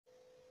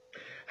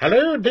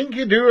Hello,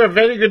 Dinky-Doo, a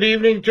very good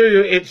evening to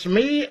you. It's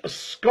me,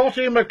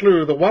 Scottie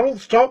McCLUE, the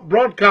world's top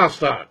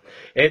broadcaster.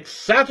 It's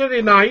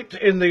Saturday night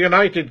in the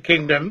United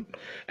Kingdom,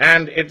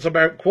 and it's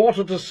about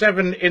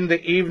 6:45 in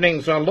the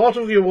evening, so a lot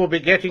of you will be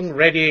getting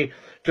ready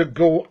to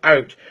go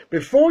out.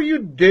 Before you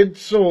did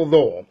so,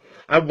 though,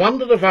 I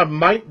wondered if I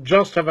might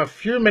just have a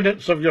few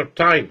minutes of your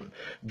time,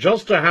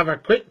 just to have a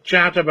quick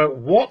chat about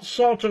what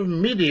sort of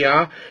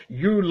media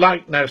you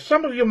like. Now,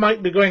 some of you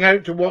might be going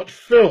out to watch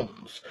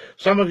films.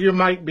 Some of you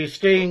might be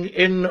staying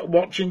in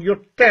watching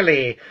your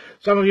telly.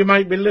 Some of you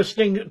might be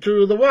listening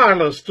to the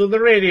wireless, to the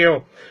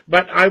radio.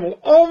 But I will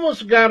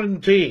almost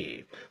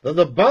guarantee that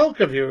the bulk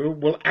of you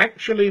will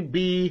actually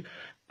be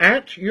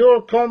at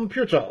your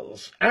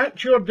computers,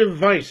 at your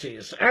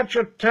devices, at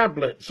your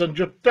tablets and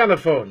your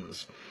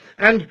telephones.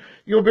 And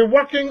you'll be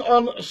working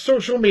on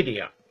social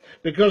media,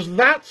 because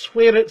that's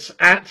where it's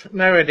at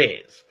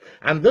nowadays.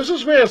 And this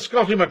is where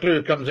Scottie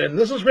McClue comes in.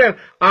 This is where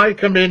I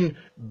come in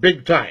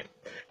big time.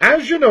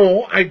 As you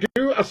know, I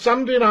do a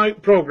Sunday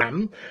night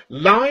program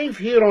live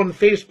here on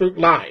Facebook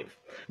Live.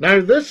 Now,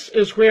 this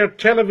is where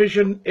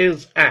television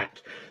is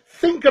at.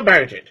 Think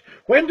about it.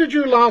 When did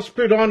you last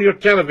put on your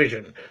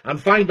television and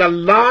find a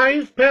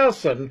live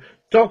person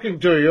talking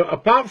to you,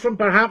 apart from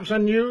perhaps a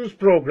news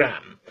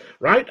program,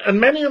 right? And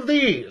many of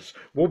these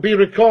will be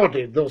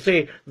recorded. They'll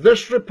say,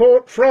 this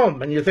report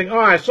from, and you think, oh,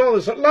 I saw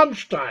this at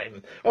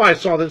lunchtime. Oh, I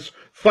saw this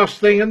first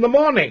thing in the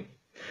morning.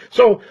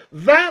 So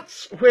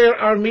that's where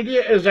our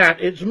media is at.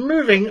 It's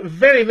moving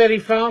very, very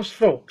fast,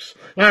 folks.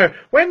 Now,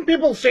 when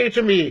people say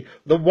to me,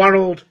 the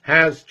world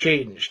has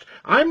changed,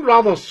 I'm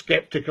rather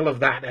sceptical of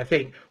that, I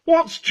think.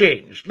 What's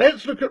changed?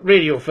 Let's look at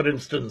radio, for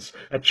instance,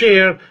 a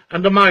chair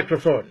and a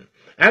microphone.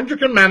 And you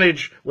can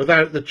manage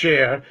without the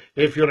chair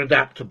if you're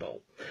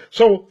adaptable.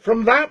 So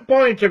from that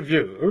point of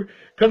view,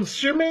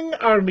 consuming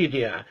our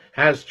media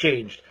has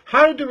changed.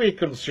 How do we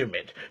consume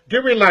it?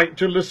 Do we like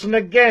to listen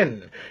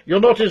again?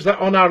 You'll notice that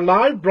on our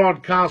live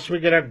broadcasts we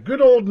get a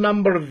good old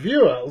number of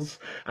viewers,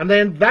 and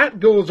then that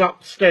goes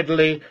up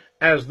steadily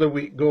as the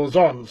week goes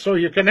on. So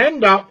you can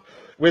end up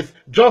with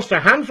just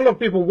a handful of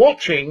people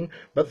watching,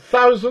 but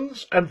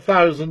thousands and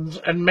thousands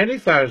and many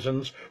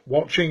thousands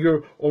watching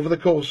you over the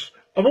course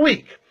of a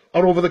week,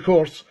 or over the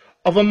course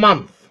of a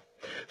month.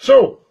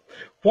 So,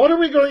 what are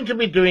we going to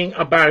be doing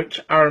about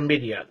our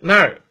media?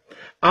 Now,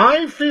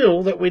 I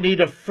feel that we need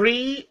a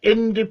free,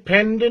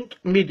 independent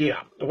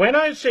media. When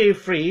I say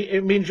free,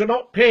 it means you're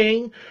not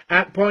paying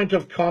at point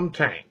of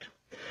contact.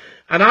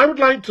 And I would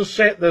like to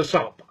set this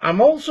up.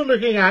 I'm also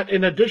looking at,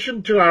 in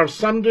addition to our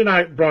Sunday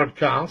night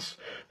broadcasts,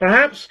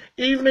 perhaps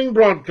evening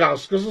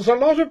broadcasts, because there's a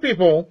lot of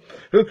people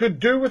who could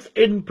do with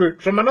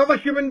input from another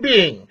human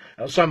being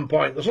at some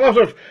point. There's a lot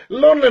of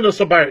loneliness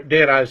about,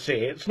 dare I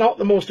say. It's not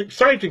the most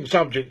exciting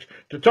subject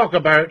to talk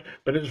about,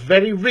 but it's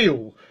very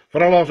real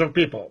for a lot of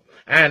people,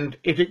 and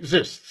it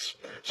exists.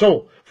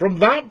 So, from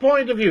that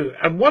point of view,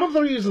 and one of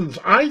the reasons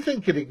I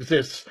think it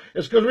exists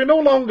is because we no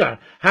longer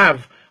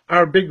have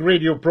our big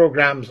radio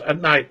programs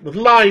at night with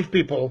live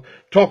people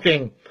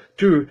talking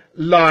to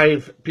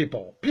live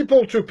people,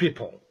 people to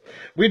people.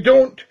 We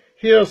don't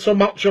hear so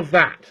much of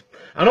that.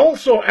 And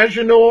also, as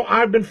you know,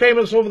 I've been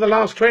famous over the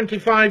last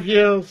 25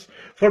 years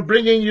for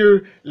bringing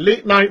you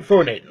late-night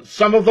phone-ins,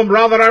 some of them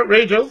rather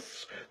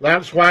outrageous.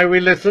 That's why we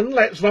listen,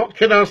 let's not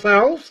kid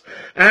ourselves.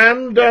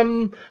 And,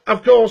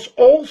 of course,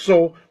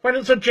 also, when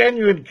it's a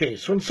genuine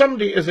case, when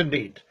somebody is in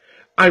need,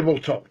 I will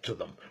talk to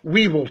them.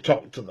 We will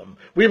talk to them.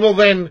 We will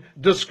then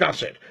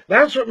discuss it.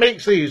 That's what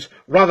makes these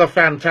rather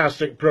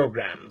fantastic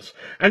programs.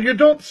 And you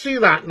don't see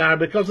that now,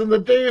 because in the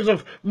days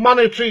of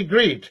monetary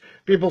greed,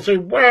 people say,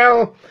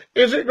 well,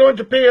 is it going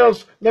to pay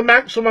us the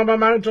maximum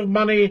amount of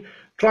money?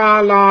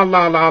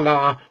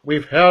 Tra-la-la-la-la.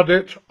 We've heard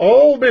it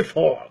all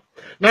before.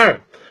 Now,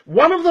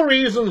 one of the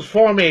reasons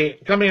for me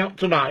coming up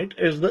tonight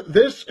is that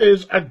this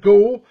is a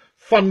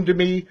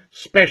GoFundMe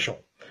special.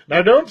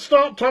 Now, don't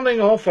start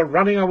turning off or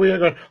running away and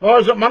going, oh,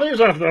 is it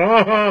money's after?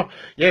 Oh,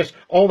 yes,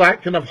 all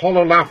that kind of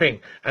hollow laughing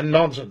and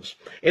nonsense.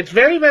 It's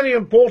very, very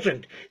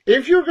important.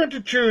 If you're going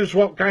to choose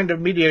what kind of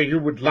media you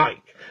would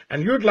like,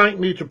 and you'd like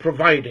me to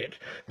provide it,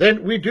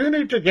 then we do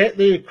need to get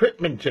the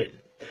equipment in.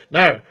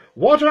 Now,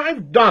 what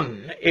I've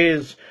done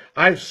is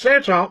I've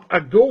set up a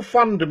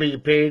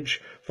GoFundMe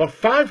page for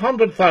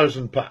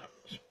 £500,000.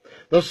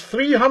 There's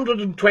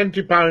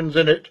 £320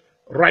 in it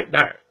right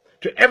now.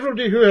 To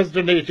everybody who has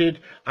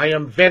donated, I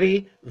am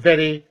very,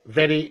 very,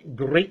 very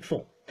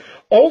grateful.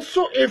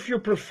 Also, if you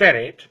prefer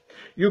it,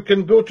 you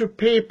can go to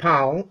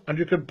PayPal and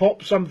you can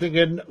pop something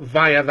in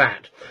via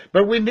that.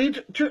 But we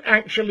need to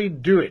actually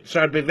do it.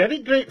 So I'd be very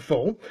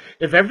grateful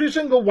if every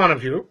single one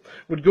of you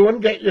would go and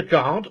get your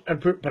card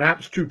and put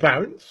perhaps £2,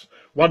 £1,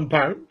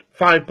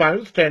 £5,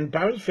 £10,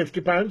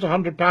 £50,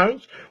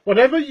 £100,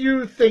 whatever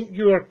you think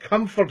you are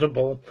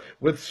comfortable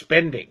with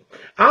spending.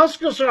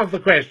 Ask yourself the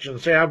question,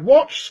 say, I've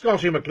watched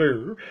Scottie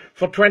McClue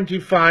for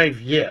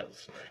 25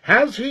 years.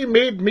 Has he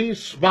made me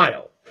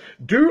smile?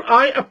 Do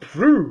I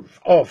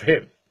approve of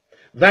him?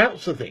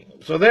 That's the thing.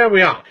 So there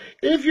we are.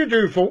 If you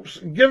do, folks,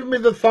 give me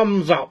the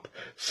thumbs up.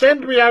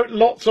 Send me out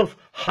lots of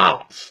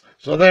hearts.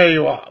 So there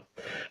you are.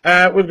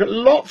 We've got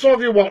lots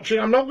of you watching.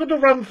 I'm not going to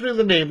run through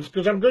the names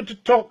because I'm going to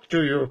talk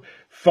to you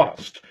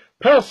first,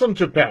 person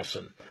to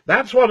person.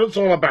 That's what it's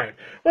all about.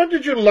 When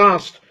did you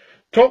last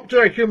talk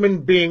to a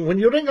human being? When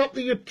you ring up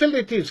the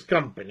utilities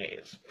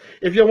companies,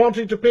 if you're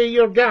wanting to pay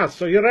your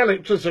gas or your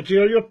electricity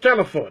or your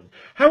telephone,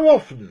 how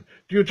often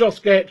do you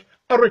just get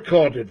a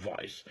recorded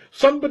voice?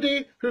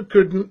 Somebody who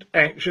couldn't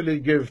actually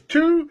give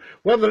two,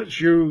 whether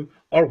it's you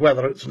or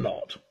whether it's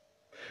not.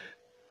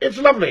 It's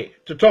lovely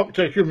to talk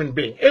to a human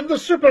being. In the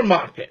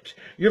supermarket,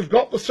 you've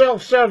got the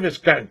self-service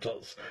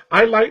counters.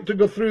 I like to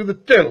go through the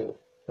till,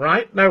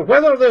 right? Now,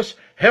 whether this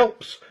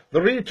helps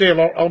the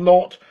retailer or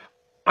not,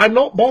 I'm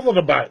not bothered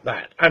about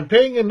that. I'm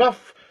paying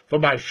enough for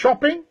my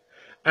shopping,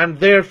 and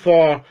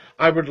therefore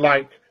I would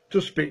like to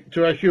speak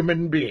to a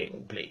human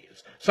being,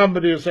 please.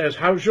 Somebody who says,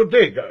 how's your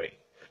day going?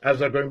 As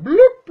they're going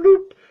bloop,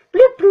 bloop,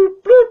 bloop,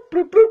 bloop, bloop,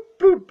 bloop, bloop,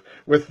 bloop,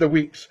 with the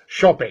week's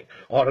shopping.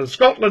 Or in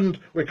Scotland,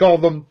 we call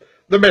them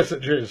the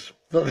messages.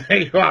 So there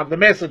you are, the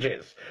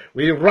messages.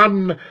 We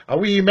run a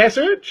wee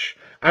message.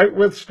 Out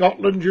with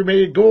Scotland, you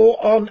may go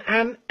on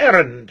an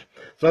errand.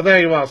 So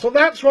there you are. So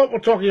that's what we're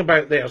talking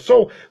about there.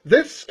 So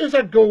this is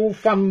a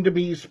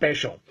GoFundMe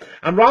special.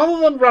 And rather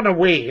than run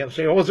away and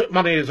say, oh, is it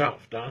money is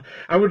after,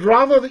 I would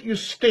rather that you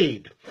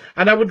stayed.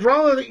 And I would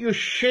rather that you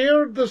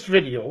shared this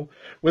video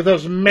with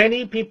as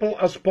many people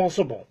as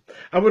possible.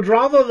 I would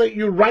rather that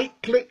you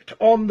right-clicked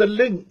on the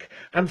link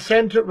and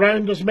sent it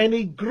round as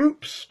many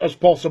groups as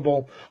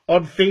possible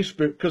on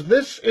Facebook, because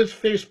this is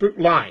Facebook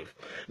Live.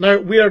 Now,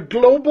 we are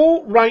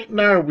global right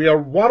now. We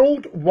are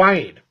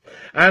worldwide.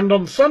 And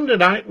on Sunday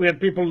night, we had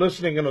people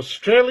listening in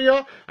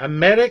Australia,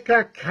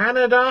 America,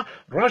 Canada,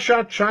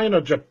 Russia,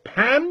 China,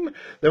 Japan.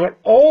 They were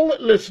all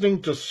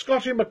listening to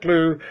Scottie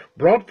McCLUE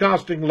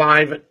broadcasting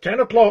live at 10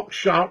 o'clock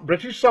sharp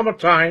British Summer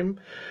Time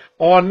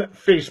on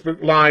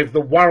Facebook Live,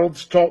 the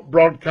world's top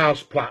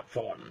broadcast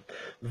platform.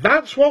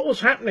 That's what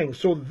was happening.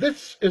 So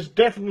this is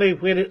definitely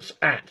where it's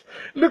at.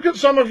 Look at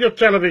some of your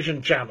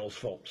television channels,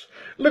 folks.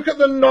 Look at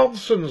the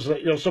nonsense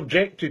that you're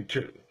subjected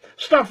to.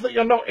 Stuff that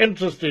you're not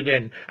interested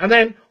in. And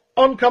then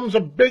on comes a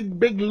big,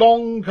 big,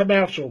 long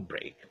commercial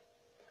break.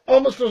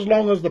 Almost as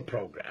long as the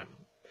programme.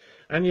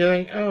 And you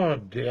think, oh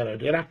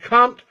dear, I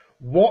can't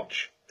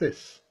watch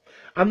this.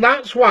 And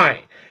that's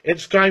why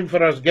it's time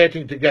for us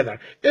getting together.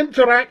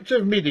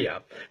 Interactive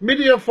media.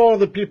 Media for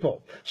the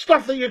people.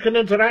 Stuff that you can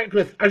interact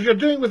with, as you're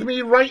doing with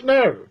me right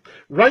now.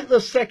 Right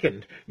this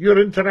second,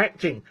 you're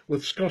interacting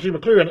with Scottie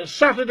McCLUE. And it's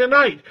Saturday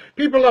night.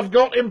 People have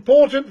got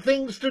important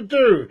things to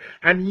do.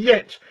 And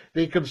yet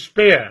they can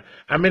spare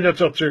a minute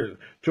or two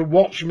to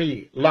watch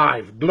me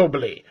live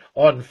globally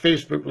on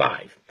Facebook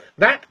Live.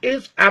 That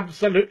is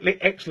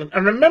absolutely excellent.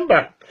 And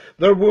remember,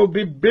 there will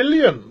be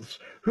billions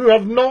who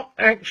have not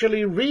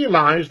actually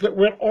realized that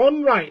we're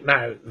on right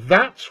now.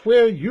 That's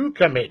where you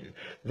come in.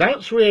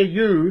 That's where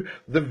you,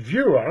 the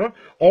viewer,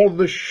 or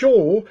the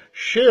show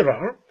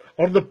sharer,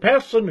 or the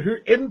person who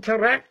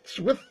interacts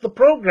with the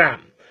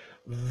program,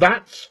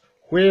 that's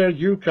where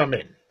you come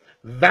in.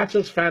 That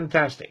is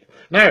fantastic.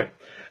 Now,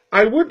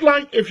 I would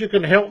like if you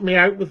can help me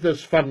out with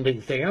this funding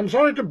thing. I'm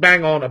sorry to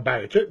bang on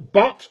about it,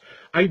 but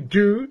I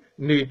do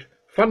need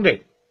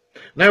funding.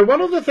 Now,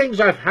 one of the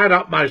things I've had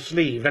up my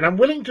sleeve, and I'm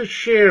willing to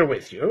share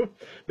with you,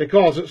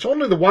 because it's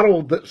only the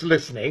world that's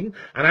listening,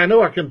 and I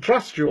know I can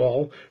trust you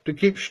all to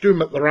keep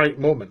stum at the right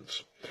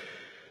moments.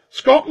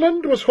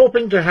 Scotland was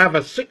hoping to have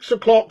a 6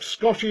 o'clock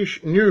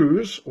Scottish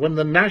news when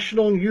the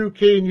national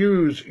UK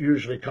news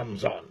usually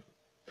comes on.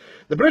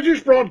 The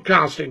British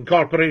Broadcasting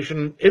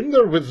Corporation, in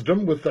their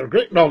wisdom, with their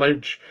great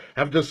knowledge,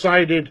 have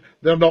decided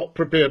they're not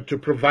prepared to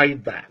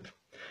provide that.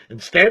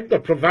 Instead, they're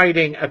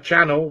providing a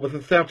channel with a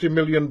 £30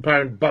 million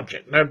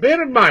budget. Now,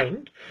 bear in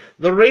mind,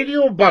 the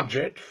radio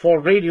budget for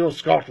Radio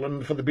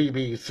Scotland for the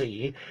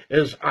BBC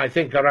is, I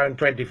think, around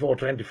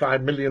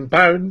 £24–25 million,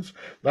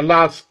 the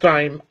last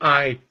time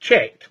I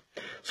checked.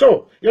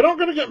 So, you're not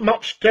going to get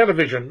much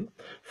television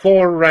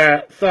for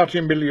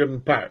 £30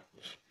 million.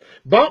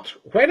 But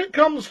when it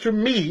comes to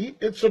me,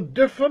 it's a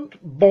different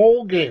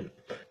ball game,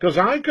 because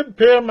I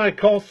compare my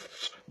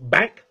costs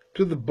back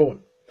to the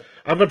bone.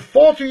 I've had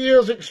 40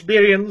 years'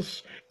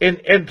 experience in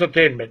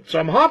entertainment, so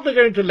I'm hardly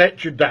going to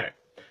let you down.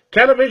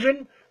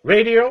 Television,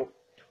 radio,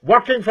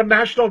 working for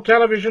national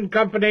television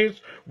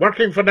companies,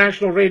 working for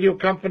national radio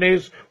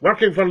companies,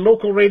 working for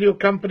local radio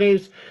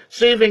companies,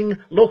 saving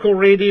local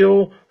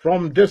radio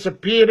from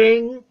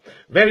disappearing,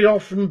 very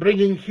often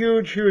bringing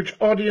huge, huge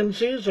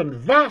audiences and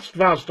vast,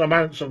 vast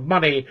amounts of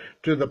money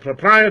to the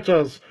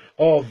proprietors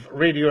of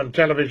radio and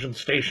television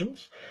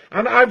stations.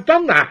 And I've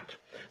done that.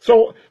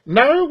 So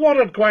now what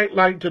I'd quite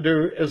like to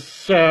do is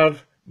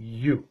serve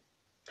you.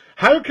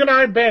 How can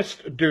I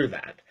best do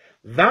that?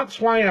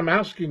 That's why I'm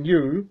asking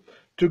you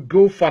to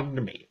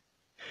GoFundMe.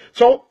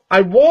 So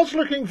I was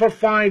looking for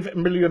 £5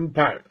 million.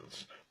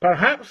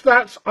 Perhaps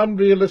that's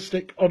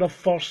unrealistic on a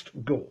first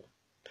go.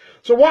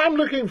 So what I'm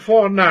looking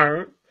for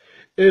now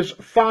is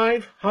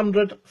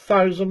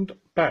 £500,000.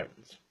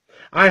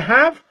 I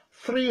have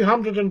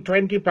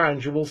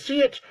 £320. You will see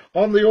it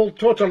on the old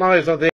totalizer there.